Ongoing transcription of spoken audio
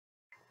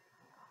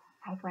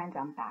Hi friends,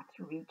 I'm back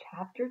to read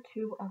chapter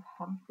 2 of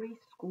Humphrey's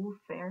School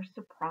Fair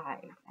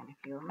Surprise. And if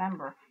you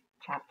remember,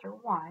 chapter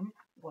 1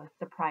 was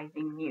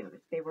surprising news.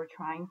 They were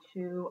trying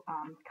to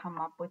come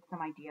up with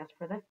some ideas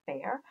for the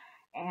fair,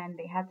 and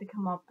they had to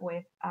come up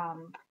with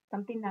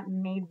something that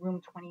made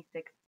room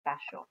 26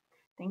 special.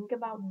 Think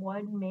about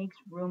what makes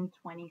room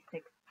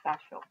 26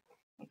 special.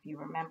 If you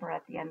remember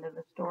at the end of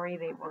the story,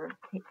 they were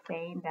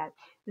saying that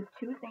the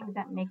two things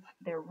that make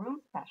their room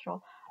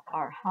special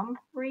are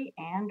Humphrey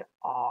and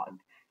Og.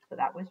 So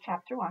that was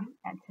chapter 1,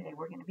 and today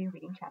we're going to be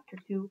reading chapter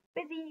 2,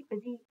 Busy,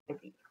 Busy,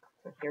 Busy.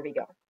 So here we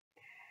go.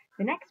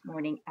 The next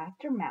morning,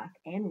 after math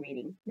and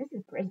reading,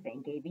 Mrs.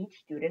 Brisbane gave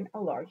each student a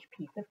large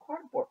piece of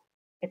cardboard.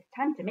 It's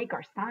time to make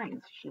our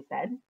signs, she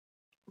said.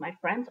 My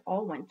friends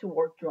all went to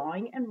work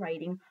drawing and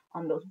writing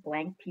on those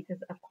blank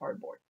pieces of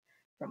cardboard.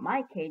 From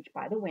my cage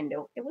by the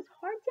window, it was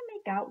hard to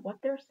make out what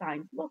their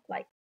signs looked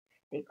like.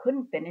 They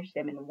couldn't finish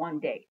them in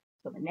one day,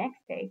 so the next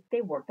day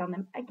they worked on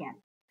them again.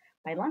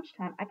 By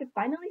lunchtime, I could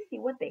finally see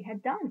what they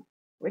had done.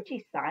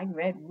 Richie's sign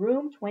read,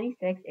 Room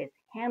 26 is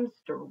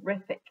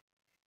hamsterific.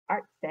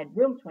 Art said,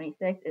 Room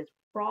 26 is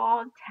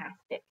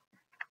frogtastic.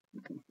 You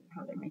can see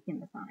how they're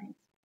making the signs.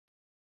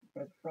 It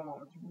says,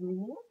 Frogs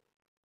rule,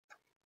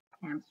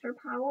 hamster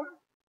power,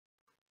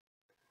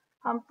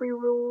 Humphrey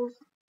rules,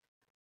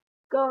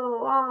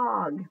 go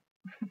Og.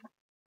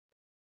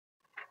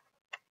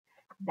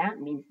 That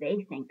means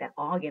they think that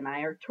Og and I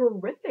are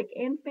terrific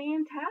and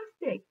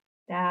fantastic.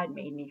 That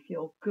made me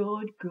feel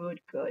good,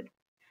 good, good.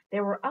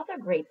 There were other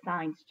great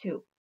signs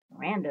too.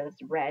 Miranda's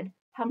read,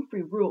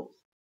 Humphrey rules.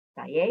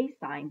 Saye's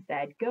sign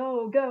said,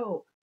 go,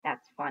 go.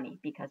 That's funny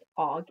because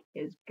Og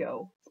is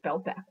go,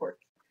 spelled backwards.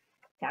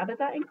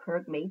 Tabitha and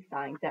Kirk made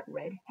signs that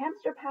read,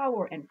 hamster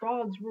power and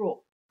frogs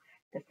rule.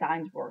 The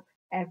signs were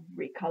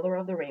every color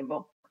of the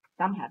rainbow.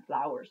 Some had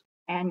flowers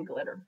and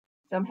glitter.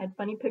 Some had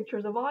funny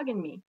pictures of Og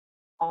and me.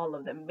 All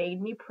of them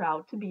made me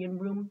proud to be in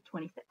room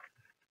 26.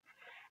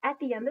 At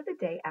the end of the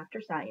day,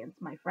 after science,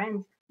 my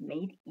friends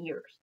made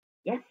ears.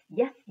 Yes,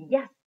 yes,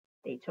 yes.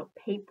 They took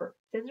paper,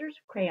 scissors,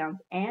 crayons,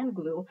 and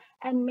glue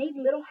and made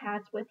little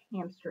hats with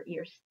hamster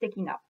ears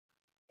sticking up.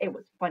 It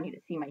was funny to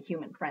see my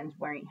human friends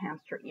wearing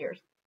hamster ears.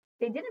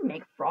 They didn't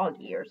make frog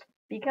ears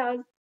because,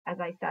 as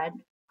I said,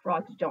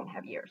 frogs don't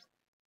have ears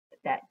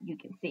that you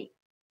can see.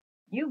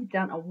 You've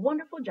done a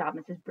wonderful job,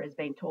 Mrs.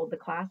 Brisbane told the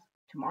class.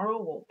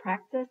 Tomorrow we'll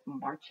practice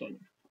marching.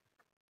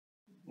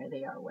 There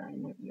they are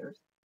wearing their ears,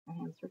 their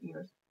hamster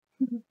ears.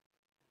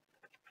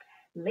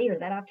 Later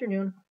that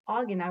afternoon,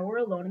 Og and I were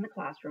alone in the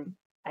classroom.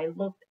 I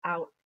looked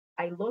out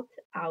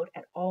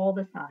at all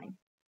the signs.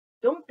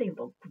 Don't they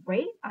look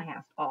great? I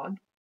asked Og.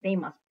 They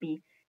must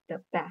be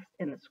the best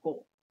in the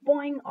school.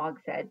 Boing, Og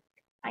said.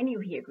 I knew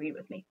he agreed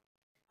with me.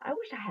 I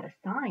wish I had a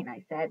sign,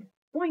 I said.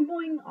 Boing,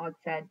 boing, Og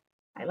said.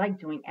 I like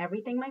doing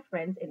everything my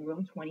friends in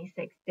room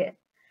 26 did.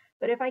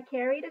 But if I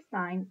carried a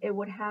sign, it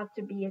would have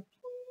to be a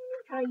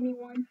teeny tiny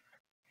one.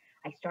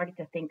 I started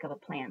to think of a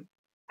plan.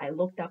 I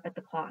looked up at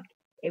the clock.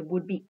 It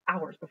would be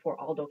hours before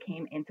Aldo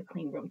came in to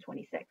clean room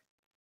 26.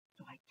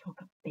 So I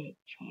took a big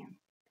chance.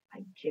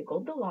 I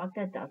jiggled the lock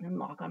that doesn't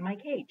lock on my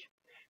cage.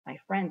 My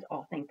friends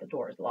all think the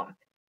door is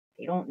locked.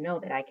 They don't know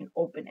that I can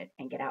open it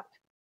and get out.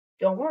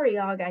 Don't worry,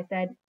 Og, I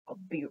said. I'll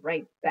be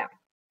right back.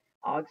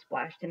 Og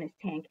splashed in his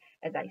tank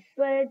as I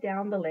slid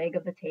down the leg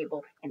of the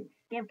table and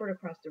scampered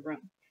across the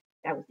room.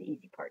 That was the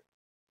easy part.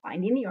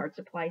 Finding the art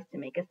supplies to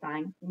make a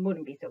sign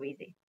wouldn't be so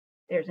easy.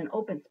 There's an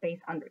open space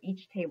under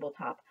each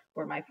tabletop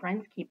where my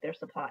friends keep their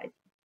supplies,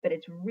 but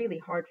it's really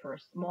hard for a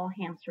small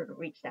hamster to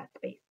reach that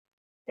space.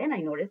 Then I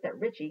noticed that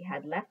Richie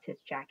had left his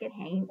jacket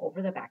hanging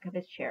over the back of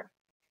his chair.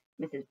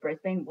 Mrs.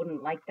 Brisbane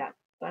wouldn't like that,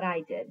 but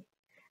I did.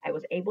 I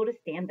was able to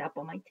stand up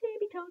on my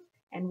tippy toes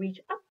and reach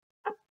up,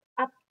 up,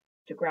 up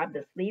to grab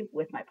the sleeve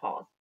with my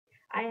paws.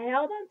 I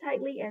held on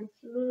tightly and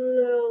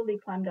slowly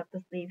climbed up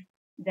the sleeve.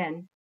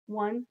 Then,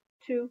 1,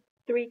 2,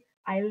 3,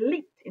 I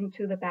leaped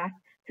into the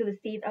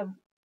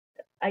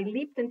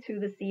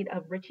seat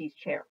of Richie's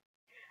chair.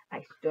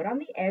 I stood on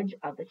the edge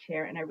of the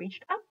chair and I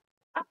reached up,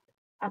 up,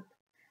 up.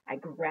 I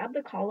grabbed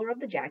the collar of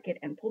the jacket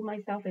and pulled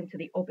myself into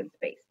the open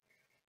space.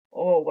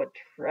 Oh, what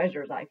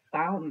treasures I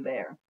found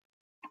there!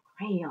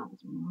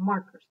 Crayons,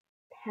 markers,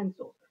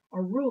 pencils,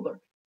 a ruler,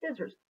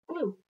 scissors,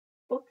 glue,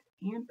 books,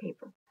 and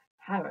paper.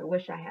 How I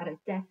wish I had a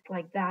desk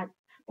like that.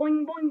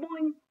 Boing, boing,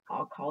 boing,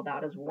 Og called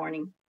out as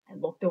warning. I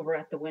looked over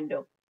at the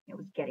window. It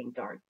was getting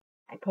dark.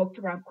 I poked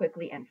around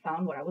quickly and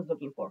found what I was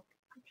looking for.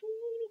 A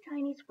teeny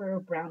tiny square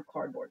of brown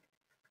cardboard.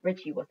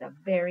 Richie was a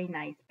very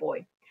nice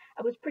boy.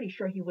 I was pretty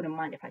sure he wouldn't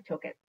mind if I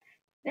took it.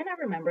 Then I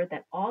remembered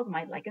that Og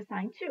might like a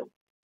sign too.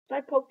 So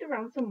I poked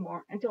around some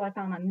more until I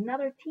found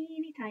another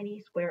teeny tiny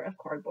square of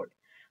cardboard.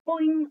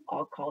 Boing!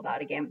 Og called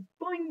out again.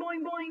 Boing,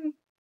 boing, boing!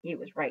 He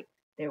was right.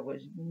 There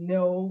was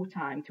no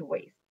time to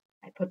waste.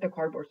 I put the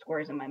cardboard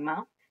squares in my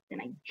mouth.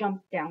 Then I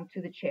jumped down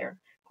to the chair,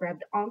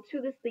 grabbed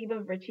onto the sleeve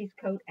of Richie's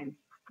coat, and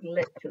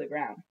slid to the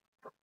ground.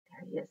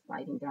 There he is,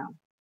 sliding down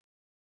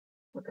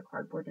with the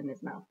cardboard in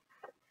his mouth.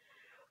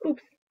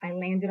 Oops! I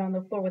landed on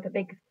the floor with a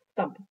big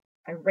thump.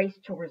 I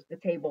raced towards the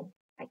table.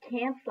 I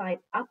can't slide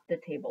up the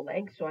table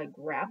leg, so I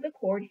grabbed the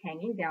cord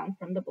hanging down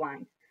from the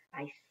blinds.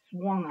 I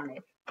swung on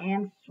it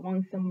and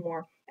swung some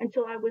more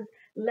until I was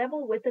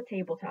level with the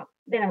tabletop.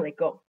 Then I let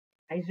go.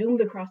 I zoomed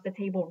across the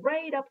table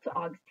right up to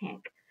Og's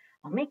tank.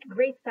 I'll make a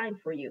great sign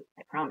for you,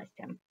 I promised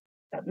him.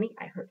 Suddenly,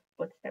 I heard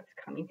footsteps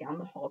coming down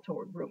the hall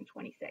toward room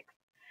 26.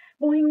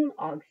 Boing,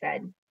 Og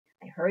said.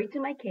 I hurried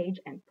to my cage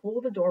and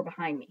pulled the door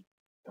behind me.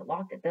 The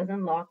lock that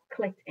doesn't lock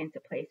clicked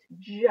into place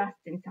just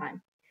in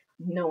time.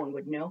 No one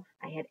would know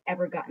I had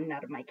ever gotten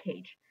out of my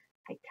cage.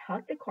 I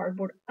tucked the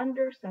cardboard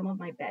under some of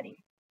my bedding.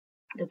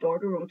 The door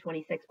to room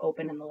 26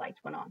 opened and the lights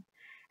went on.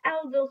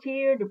 Aldo's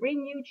here to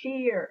bring you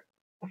cheer,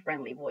 a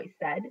friendly voice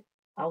said.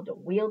 Aldo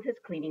wheeled his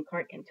cleaning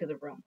cart into the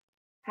room.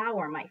 How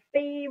are my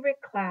favorite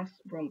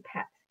classroom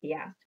pets? He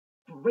asked.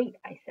 Great,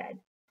 I said.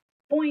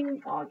 Boing,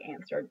 Og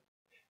answered.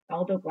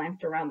 Aldo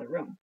glanced around the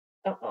room.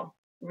 Uh-oh,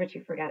 Richie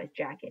forgot his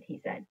jacket, he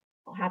said.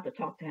 I'll have to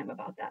talk to him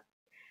about that.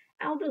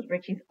 Aldo's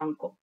Richie's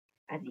uncle.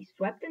 As he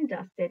swept and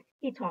dusted,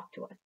 he talked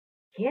to us.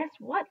 Guess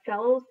what,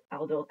 fellows?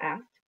 Aldo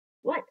asked.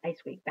 What? I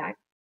squeaked back.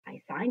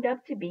 I signed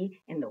up to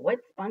be in the wet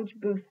sponge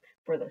booth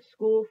for the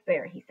school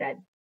fair, he said.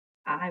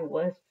 I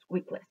was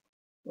squeakless.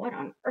 What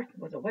on earth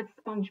was a wet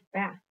sponge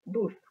bath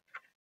booth?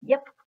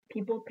 Yep,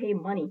 people pay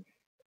money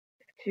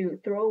to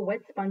throw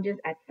wet sponges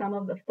at some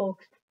of the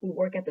folks who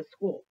work at the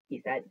school,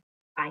 he said.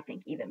 I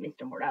think even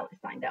Mr. Morales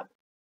signed up.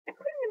 I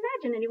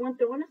couldn't imagine anyone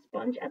throwing a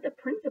sponge at the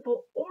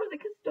principal or the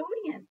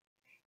custodian.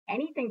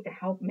 Anything to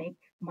help make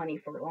money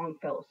for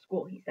Longfellow's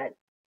school, he said.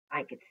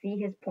 I could see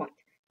his point,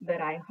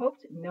 but I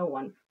hoped no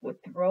one would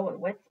throw a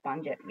wet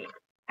sponge at me.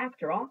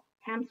 After all,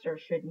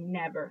 hamsters should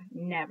never,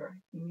 never,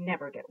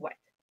 never get wet.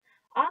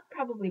 Og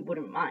probably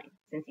wouldn't mind,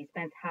 since he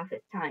spends half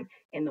his time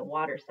in the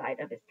water side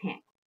of his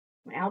tank.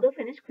 When Aldo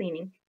finished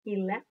cleaning, he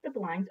left the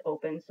blinds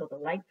open so the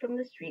light from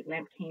the street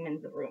lamp came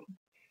in the room.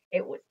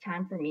 It was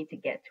time for me to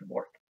get to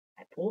work.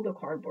 I pulled the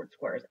cardboard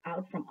squares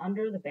out from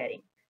under the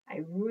bedding.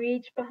 I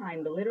reached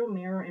behind the little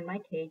mirror in my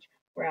cage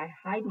where I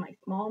hide my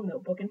small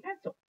notebook and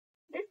pencil.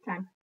 This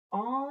time,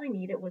 all I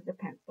needed was a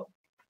pencil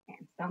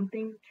and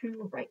something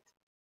to write.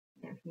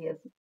 There he is,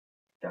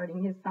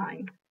 starting his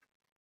sign.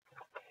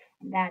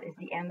 And that is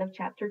the end of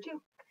chapter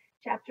 2.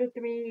 Chapter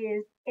 3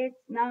 is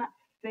It's Not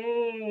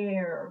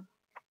Fair.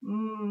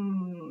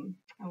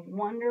 I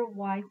wonder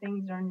why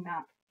things are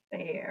not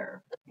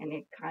fair. And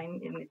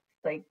it's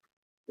like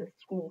the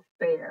school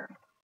fair.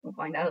 We'll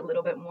find out a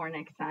little bit more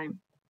next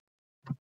time.